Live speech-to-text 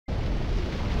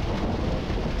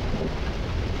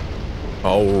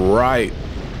All right.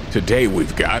 Today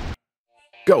we've got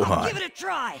Gohan. Give it a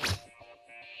try.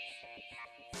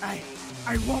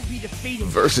 I won't be defeated.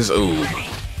 Versus Oob.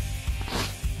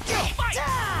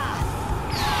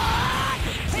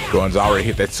 Gohan's already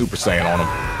hit that Super Saiyan on him.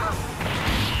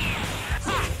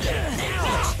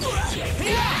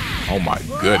 Oh my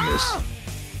goodness.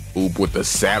 Oob with the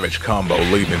savage combo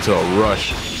leading into a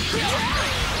rush.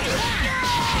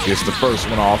 Gets the first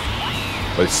one off.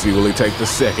 Let's see, will he take the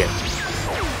second?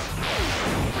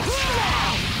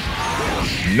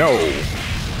 No.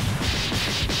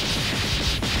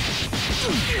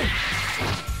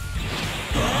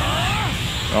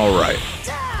 All right.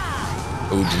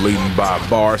 Oob's leading by a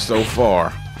bar so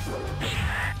far.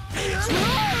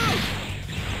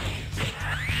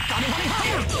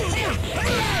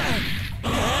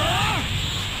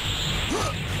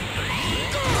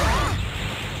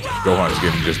 Gohan's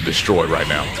getting just destroyed right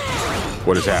now.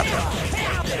 What is happening?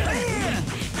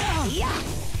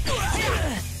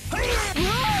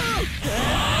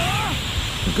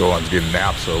 Gohan's getting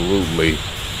absolutely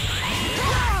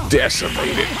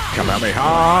decimated.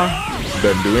 Kamehameha.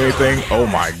 Doesn't do anything. Oh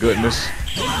my goodness.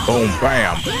 Boom,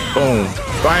 bam. Boom,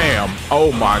 bam.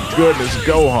 Oh my goodness,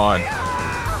 Gohan.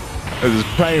 This is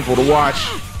painful to watch.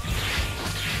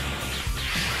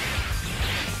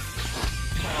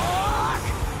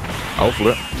 Oh,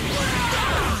 flip.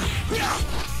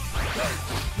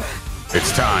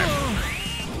 It's time.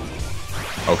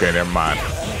 Okay, never mind.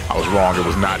 I was wrong. It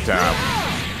was not time.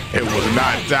 It was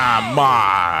not time.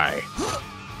 My.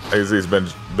 He's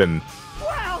been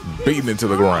beaten into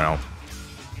the ground.